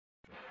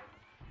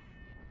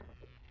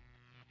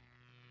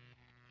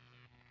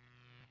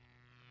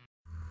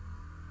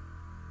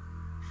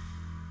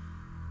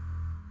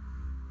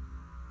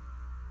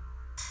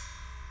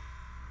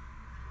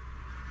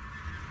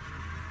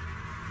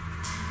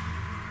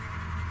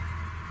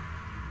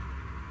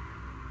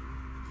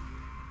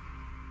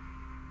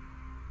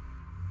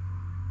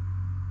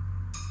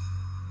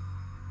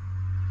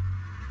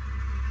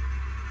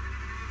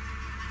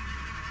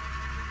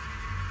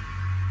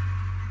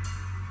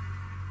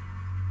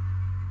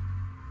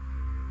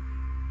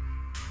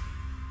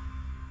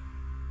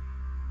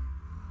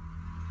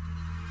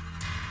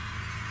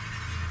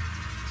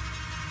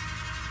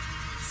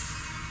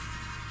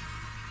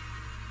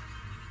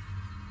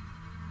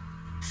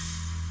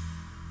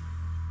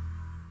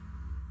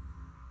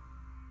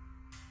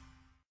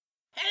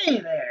Hey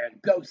there,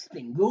 ghosts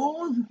and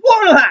ghouls.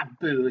 Warlock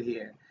Boo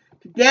here.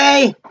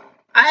 Today,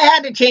 I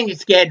had to change the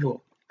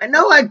schedule. I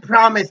know I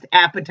promised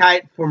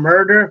Appetite for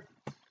Murder,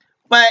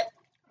 but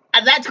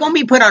that's going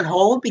to be put on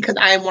hold because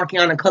I am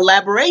working on a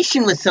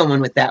collaboration with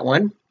someone with that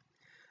one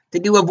to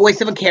do a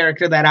voice of a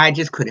character that I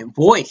just couldn't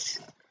voice.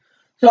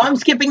 So I'm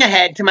skipping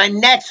ahead to my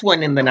next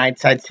one in the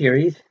Nightside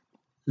series,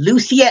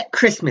 Lucy at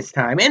Christmas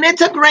Time. And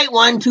it's a great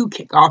one to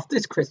kick off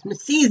this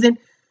Christmas season,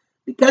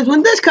 because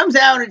when this comes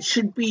out, it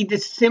should be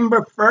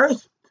December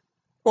 1st,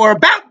 or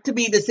about to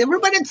be December,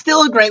 but it's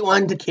still a great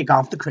one to kick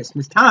off the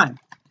Christmas time.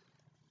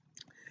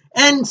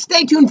 And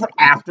stay tuned for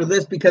after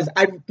this, because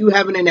I do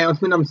have an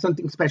announcement on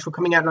something special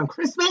coming out on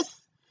Christmas,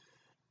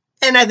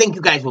 and I think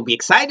you guys will be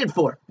excited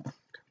for it.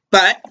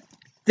 But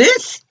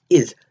this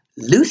is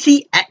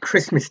Lucy at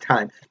Christmas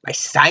Time by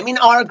Simon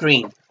R.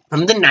 Green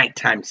from the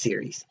Nighttime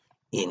series.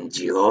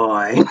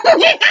 Enjoy.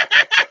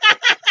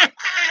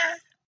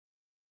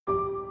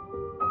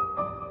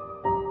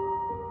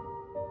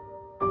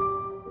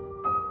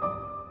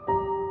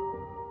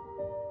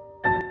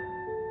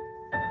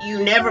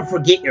 You never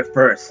forget your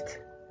first,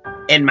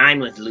 and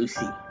mine was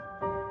Lucy.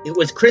 It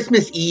was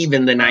Christmas Eve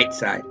in the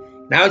Nightside,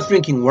 and I was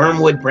drinking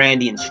Wormwood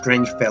Brandy and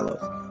Strange Fellows,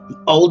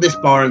 the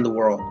oldest bar in the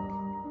world.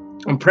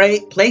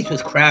 The place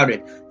was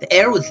crowded, the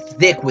air was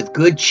thick with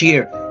good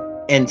cheer,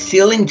 and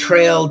ceiling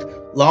trailed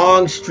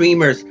long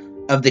streamers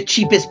of the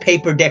cheapest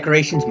paper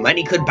decorations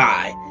money could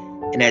buy.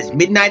 And as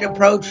midnight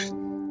approached,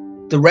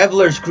 the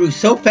revelers grew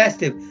so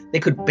festive they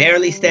could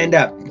barely stand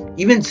up.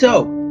 Even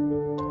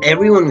so,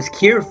 everyone was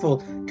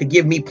careful to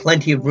give me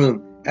plenty of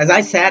room as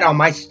I sat on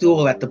my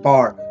stool at the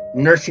bar,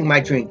 nursing my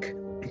drink.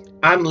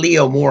 I'm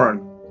Leo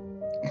Moran,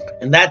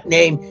 and that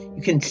name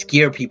you can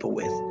scare people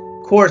with.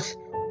 Of course,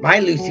 my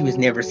Lucy was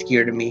never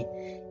scared of me,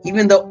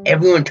 even though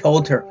everyone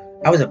told her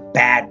I was a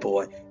bad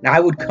boy and I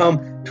would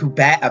come to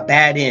a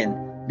bad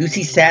end.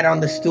 Lucy sat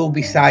on the stool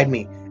beside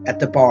me at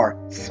the bar,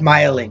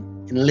 smiling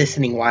and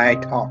listening while I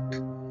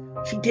talked.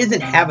 She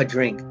doesn't have a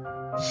drink.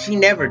 She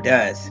never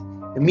does.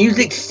 The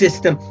music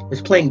system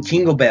was playing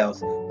Jingle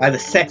Bells by the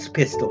Sex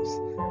Pistols,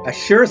 a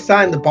sure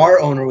sign the bar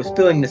owner was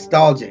feeling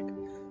nostalgic.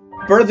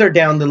 Further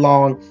down the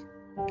long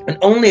and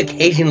only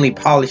occasionally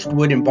polished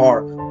wooden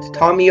bar was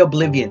Tommy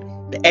Oblivion,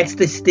 the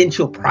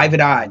existential private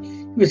eye.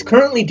 He was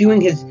currently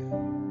doing his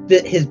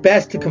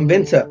best to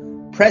convince a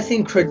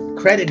pressing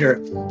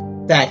creditor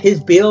that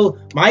his bill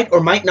might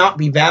or might not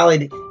be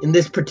valid in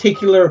this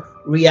particular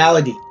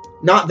reality.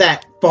 Not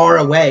that far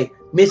away,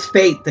 Miss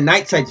Fate, the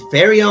Nightside's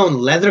very own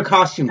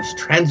leather-costumed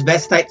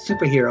transvestite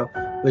superhero,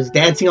 was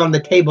dancing on the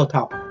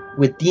tabletop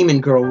with Demon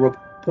Girl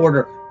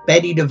reporter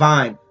Betty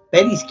Devine.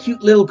 Betty's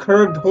cute little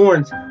curved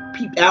horns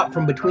peeped out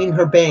from between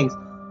her bangs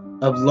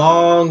of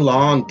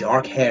long,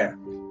 dark hair.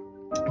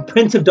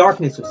 Prince of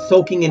Darkness was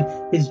soaking in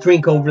his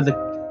drink over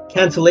the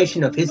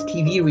cancellation of his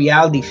TV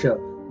reality show.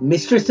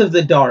 Mistress of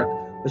the Dark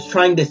was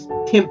trying to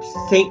tempt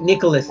St.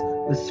 Nicholas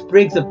with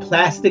sprigs of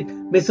plastic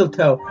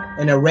mistletoe,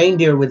 and a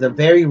reindeer with a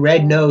very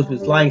red nose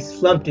was lying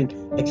slumped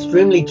and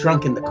extremely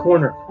drunk in the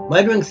corner,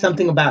 muttering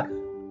something about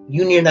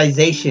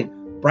unionization.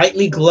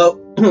 Brightly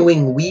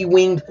glowing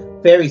wee-winged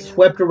fairies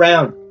swept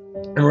around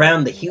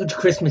the huge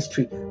Christmas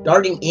tree,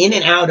 darting in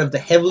and out of the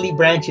heavy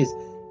branches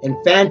and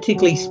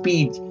frantically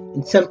speeds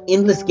in some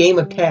endless game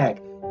of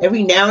tag.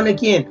 Every now and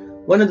again,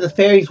 one of the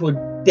fairies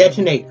would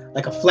detonate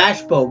like a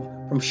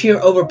flashbulb from sheer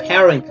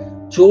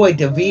overpowering joy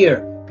de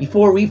vivre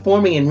before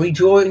reforming and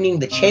rejoining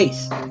the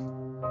chase.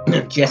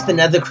 Just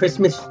another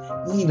Christmas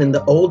Eve in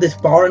the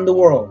oldest bar in the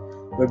world,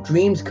 where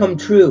dreams come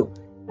true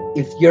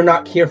if you're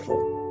not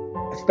careful.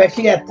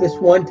 Especially at this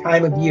one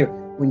time of year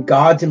when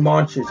gods and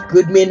monsters,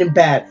 good men and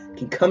bad,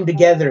 can come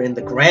together in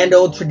the grand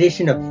old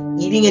tradition of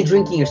eating and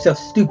drinking yourself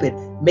stupid,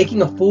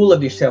 making a fool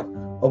of yourself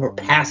over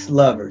past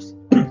lovers.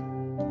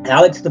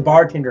 Alex, the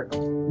bartender,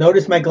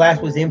 noticed my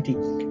glass was empty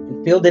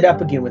and filled it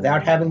up again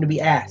without having to be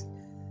asked.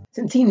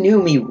 Since he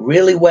knew me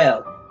really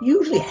well, he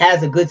usually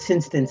has a good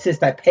sense to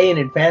insist I pay in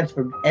advance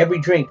for every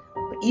drink,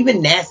 but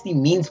even nasty,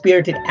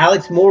 mean-spirited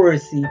Alex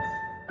Morrissey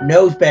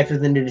knows better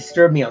than to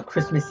disturb me on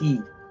Christmas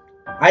Eve.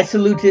 I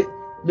saluted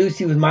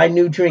Lucy with my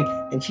new drink,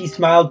 and she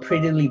smiled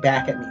prettily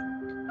back at me.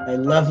 My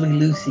lovely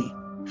Lucy,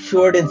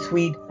 short and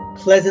sweet,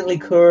 pleasantly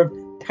curved,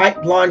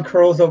 tight blonde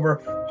curls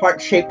over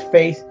heart-shaped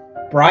face,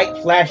 bright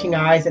flashing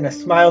eyes, and a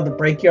smile to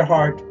break your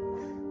heart.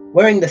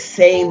 Wearing the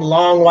same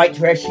long white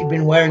dress she'd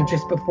been wearing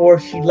just before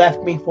she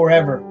left me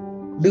forever.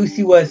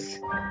 Lucy was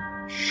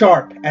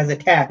sharp as a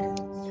tack,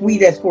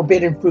 sweet as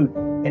forbidden fruit,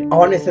 and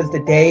honest as the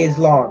day is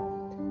long.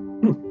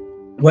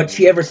 What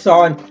she ever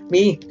saw in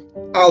me,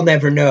 I'll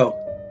never know.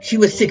 She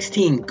was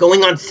 16,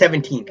 going on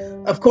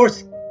 17. Of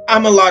course,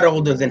 I'm a lot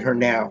older than her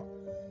now.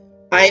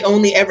 I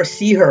only ever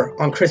see her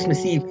on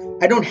Christmas Eve.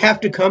 I don't have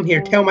to come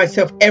here, tell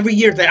myself every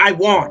year that I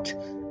want,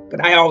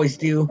 but I always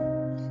do.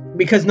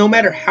 Because no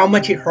matter how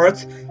much it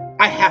hurts,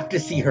 I have to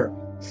see her.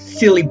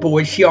 Silly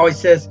boy, she always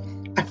says,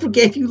 I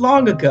forgave you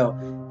long ago.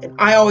 And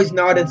I always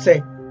nod and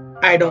say,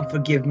 I don't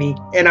forgive me,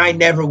 and I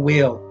never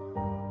will.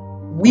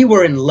 We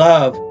were in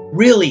love,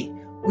 really.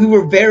 We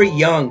were very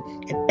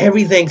young, and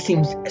everything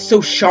seems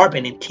so sharp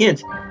and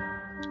intense.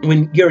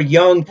 When you're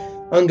young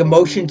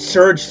emotions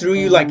surge through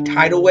you like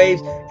tidal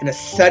waves, and a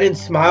sudden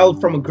smile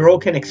from a girl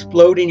can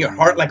explode in your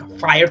heart like a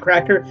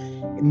firecracker.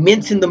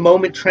 Immense in the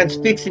moment,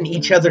 transfixed in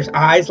each other's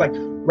eyes like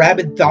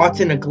rabid thoughts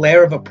in a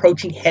glare of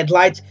approaching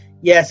headlights.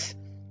 Yes,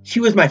 she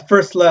was my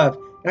first love,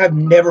 and I've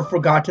never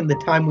forgotten the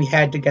time we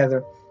had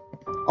together.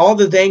 All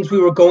the things we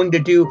were going to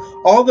do,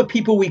 all the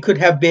people we could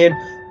have been,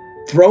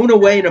 thrown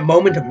away in a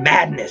moment of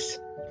madness.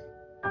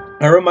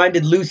 I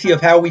reminded Lucy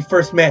of how we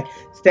first met,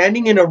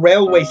 standing in a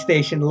railway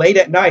station late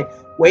at night,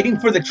 waiting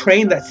for the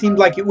train that seemed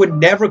like it would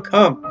never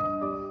come.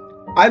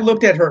 I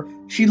looked at her,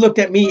 she looked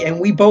at me, and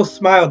we both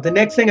smiled. The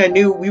next thing I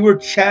knew, we were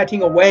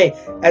chatting away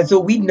as though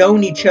we'd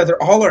known each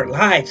other all our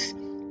lives.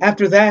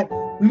 After that,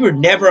 we were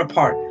never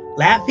apart,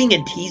 laughing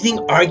and teasing,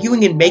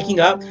 arguing and making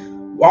up,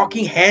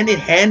 walking hand in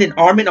hand and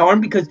arm in arm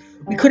because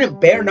we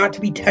couldn't bear not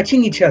to be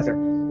touching each other,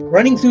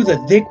 running through the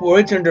thick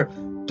woods under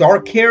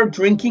dark hair,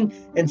 drinking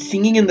and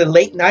singing in the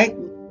late night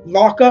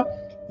lockup,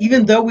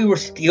 even though we were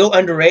still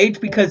underage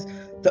because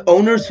the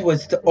owners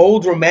was the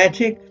old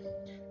romantic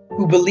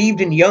who believed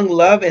in young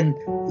love, and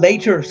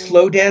later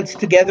slow danced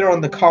together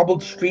on the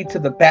cobbled streets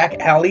of the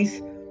back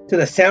alleys to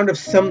the sound of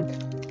some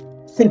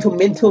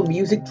sentimental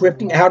music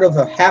drifting out of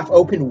a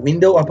half-open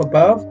window up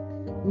above.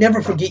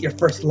 Never forget your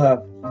first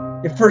love,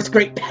 your first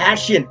great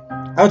passion.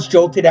 I was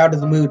jolted out of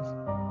the mood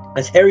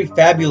as Harry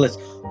Fabulous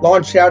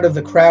launched out of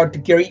the crowd to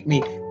greet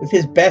me with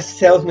his best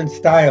salesman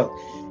style.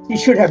 He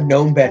should have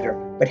known better,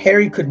 but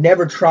Harry could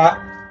never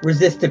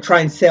resist to try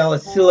and sell a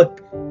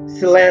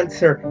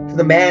silencer to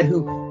the man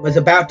who was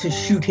about to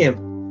shoot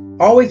him.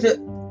 Always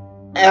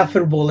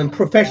affable and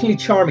professionally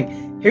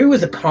charming, Harry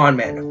was a con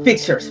man, a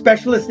fixer, a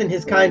specialist in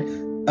his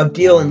kind of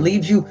deal, and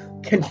leaves you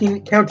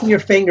counting your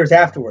fingers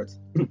afterwards.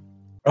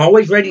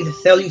 Always ready to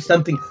sell you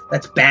something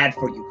that's bad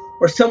for you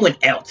or someone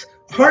else.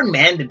 A hard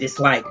man to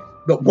dislike,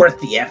 but worth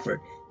the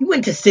effort. He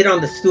went to sit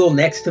on the stool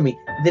next to me,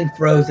 then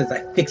froze as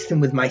I fixed him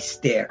with my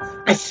stare.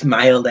 I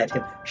smiled at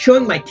him,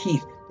 showing my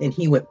teeth, then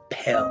he went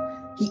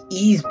pale. He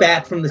eased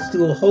back from the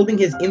stool, holding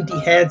his empty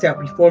hands out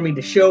before me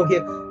to show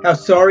him how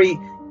sorry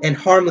and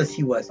harmless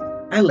he was.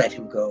 I let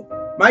him go.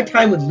 My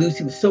time with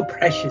Lucy was so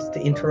precious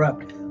to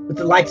interrupt with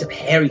the likes of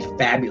Harry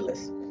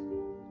Fabulous.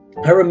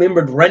 I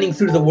remembered running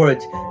through the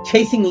woods,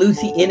 chasing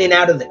Lucy in and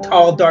out of the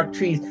tall, dark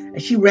trees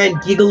as she ran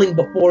giggling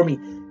before me,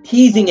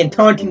 teasing and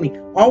taunting me,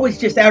 always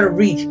just out of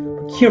reach,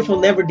 but careful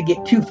never to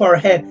get too far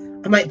ahead.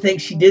 I might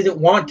think she didn't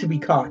want to be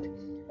caught.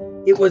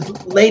 It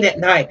was late at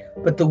night,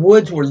 but the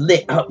woods were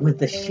lit up with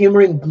the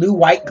shimmering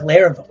blue-white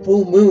glare of a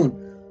full moon.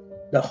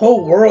 The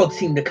whole world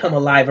seemed to come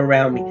alive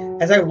around me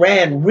as I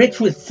ran,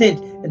 rich with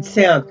scent and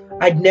sound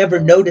I'd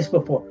never noticed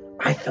before.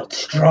 I felt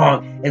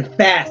strong and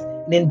fast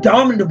and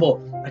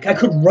indomitable, like I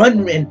could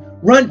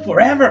run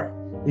forever.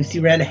 Lucy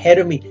ran ahead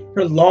of me,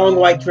 her long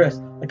white dress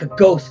like a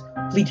ghost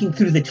fleeting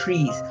through the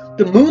trees.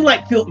 The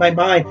moonlight filled my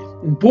mind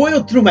and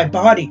boiled through my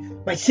body.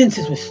 My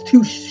senses was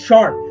too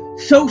sharp,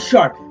 so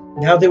sharp.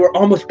 Now they were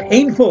almost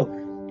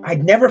painful.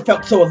 I'd never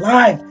felt so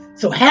alive,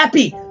 so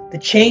happy. The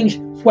change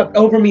swept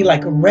over me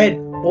like a red,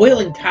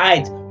 boiling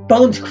tides,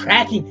 bones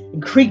cracking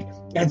and creaked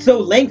as though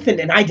lengthened,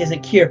 and I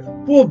didn't care.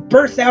 Full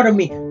burst out of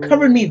me,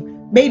 covered me,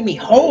 made me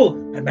whole.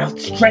 My mouth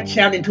stretched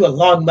out into a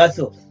long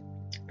muzzle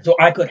so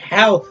I could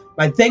howl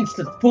my thanks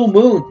to the full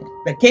moon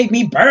that gave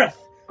me birth.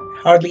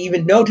 I hardly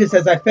even noticed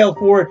as I fell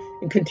forward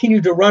and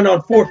continued to run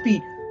on 4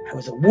 feet. I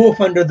was a wolf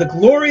under the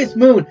glorious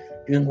moon,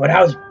 doing what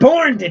I was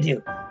born to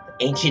do. The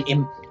ancient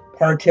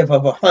imperative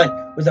of a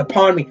hunt was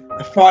upon me.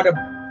 I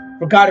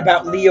forgot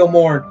about Leo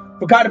Morn,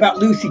 forgot about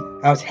Lucy.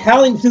 I was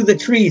howling through the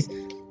trees,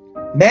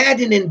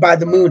 maddened by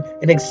the moon,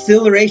 an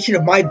exhilaration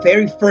of my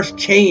very first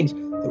change.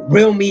 The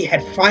real me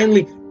had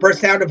finally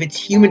burst out of its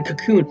human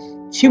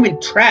cocoon, its human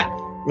trap,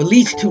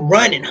 released to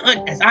run and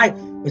hunt as I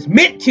was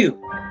meant to.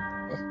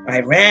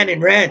 I ran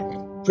and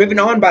ran, driven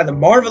on by the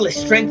marvelous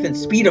strength and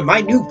speed of my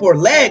new 4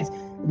 legs.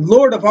 And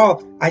Lord of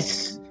all, I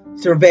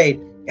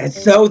surveyed,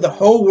 as though the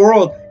whole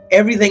world,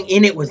 everything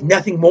in it, was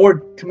nothing more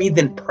to me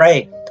than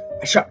prey.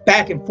 I shot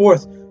back and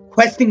forth,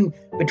 questing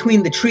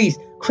between the trees,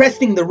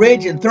 cresting the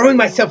ridge, and throwing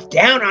myself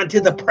down onto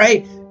the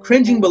prey.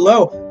 Cringing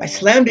below, I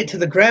slammed it to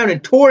the ground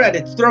and tore at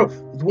its throat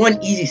with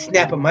one easy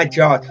snap of my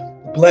jaws.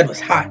 The blood was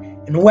hot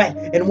and wet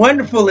and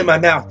wonderful in my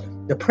mouth.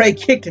 The prey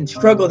kicked and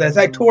struggled as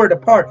I tore it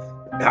apart,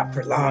 but not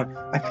for long.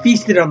 I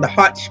feasted on the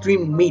hot,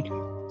 streaming meat,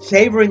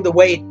 savoring the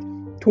way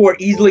it tore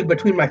easily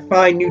between my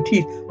fine new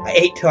teeth. I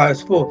ate till I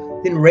was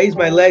full, then raised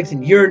my legs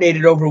and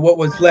urinated over what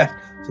was left,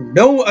 so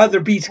no other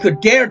beast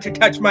could dare to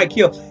touch my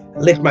kill. I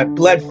licked my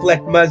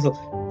blood-flecked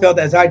muzzle, felt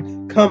as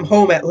I'd come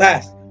home at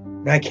last,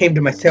 and I came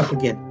to myself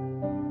again.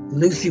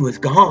 Lucy was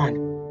gone.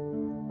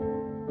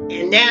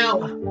 And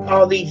now,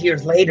 all these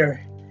years later,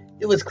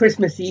 it was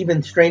Christmas Eve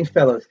in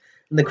Strangefellows,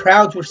 and the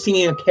crowds were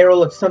singing a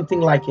carol of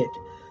something like it.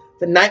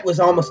 The night was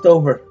almost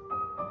over.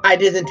 I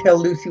didn't tell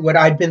Lucy what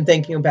I'd been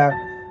thinking about,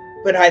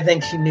 but I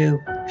think she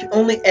knew. She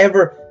only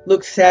ever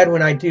looks sad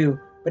when I do,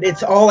 but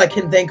it's all I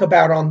can think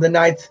about on the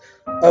nights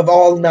of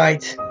all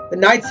nights. The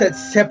nights that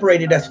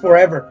separated us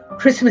forever.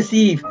 Christmas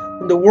Eve,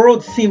 when the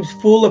world seems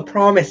full of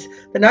promise.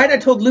 The night I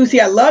told Lucy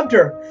I loved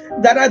her,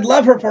 that I'd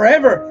love her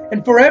forever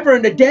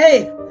and a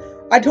day.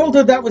 I told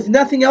her that was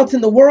nothing else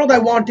in the world I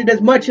wanted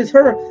as much as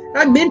her.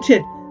 I meant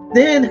it.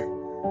 Then,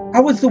 I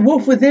was the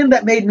wolf within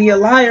that made me a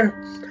liar.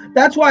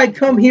 That's why I'd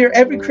come here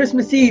every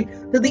Christmas Eve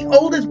to the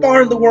oldest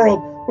bar in the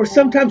world, where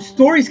sometimes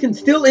stories can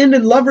still end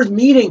in lovers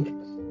meeting.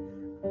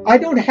 I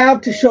don't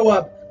have to show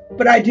up,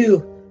 but I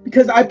do,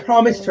 because I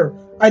promised her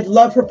I'd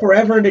love her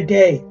forever and a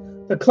day.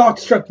 The clock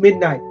struck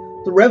midnight.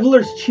 The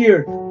revelers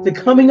cheered, the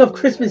coming of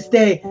Christmas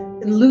Day,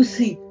 and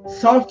Lucy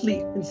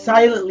softly and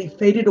silently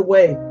faded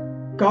away,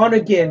 gone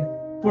again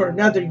for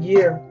another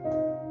year.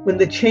 When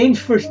the change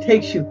first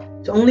takes you,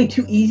 it's only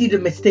too easy to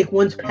mistake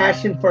one's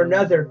passion for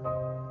another.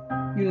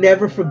 You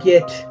never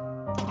forget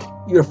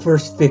your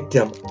first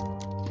victim.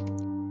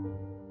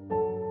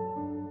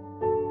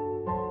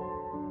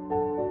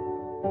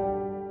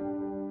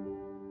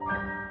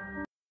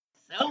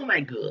 So,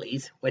 my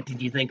ghoulies, what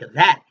did you think of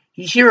that?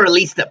 He sure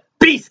released the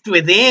beast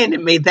within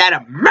and made that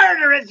a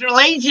murderous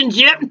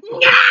relationship.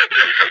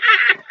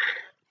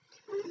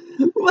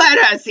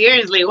 But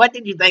seriously, what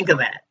did you think of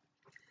that?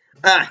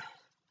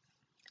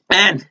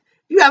 And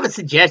you have a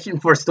suggestion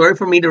for a story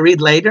for me to read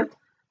later?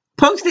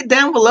 Post it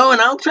down below and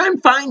I'll try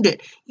and find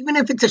it. Even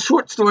if it's a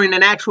short story in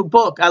an actual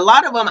book. A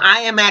lot of them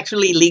I am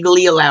actually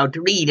legally allowed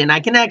to read. And I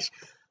can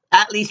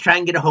at least try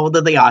and get a hold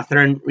of the author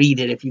and read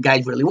it if you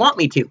guys really want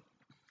me to.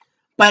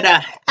 But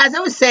as I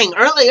was saying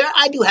earlier,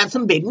 I do have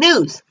some big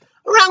news.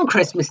 Around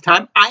Christmas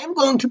time, I am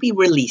going to be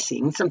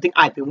releasing something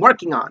I've been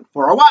working on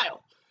for a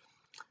while.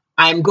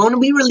 I'm going to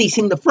be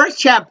releasing the first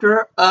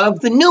chapter of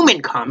the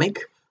ummm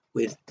comic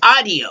with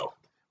audio.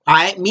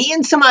 Me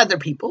and some other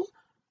people,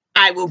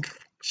 I will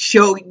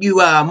show you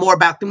more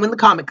about them when the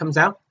comic comes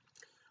out,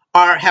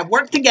 have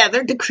worked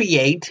together to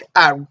create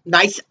a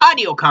nice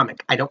audio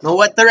comic. I don't know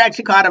what they're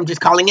actually called. I'm just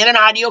calling it an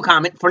audio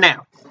comic for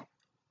now.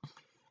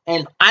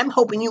 And I'm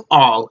hoping you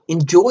all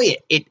enjoy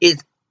it. It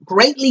is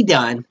greatly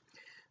done.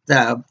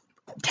 The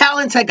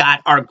talents I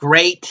got are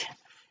great.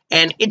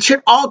 And it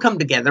should all come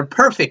together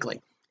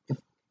perfectly. If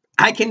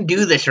I can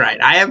do this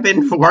right. I have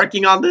been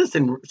working on this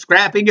and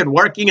scrapping and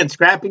working and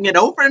scrapping it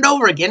over and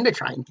over again to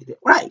try and get it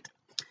right.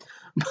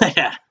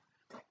 But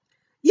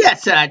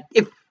yes,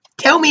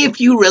 tell me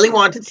if you really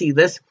want to see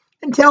this.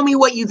 And tell me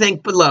what you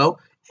think below.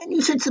 And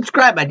you should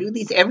subscribe. I do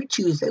these every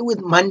Tuesday with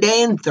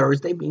Monday and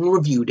Thursday being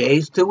review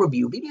days to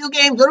review video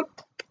games or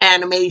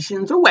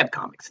animations or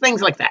webcomics,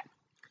 things like that.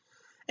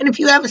 And if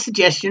you have a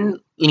suggestion,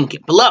 link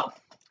it below.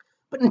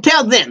 But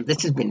until then,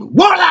 this has been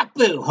Warlock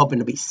Boo, hoping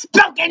to be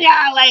spoken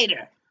y'all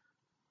later.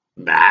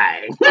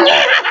 Bye.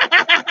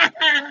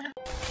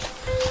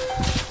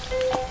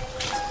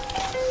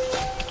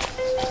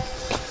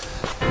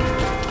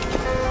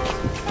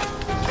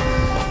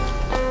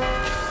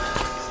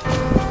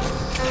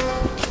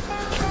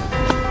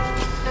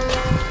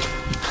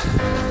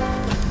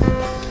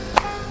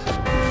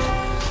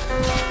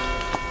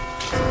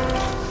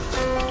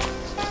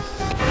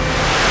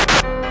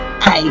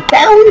 I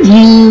found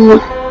you!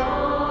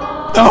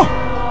 Oh!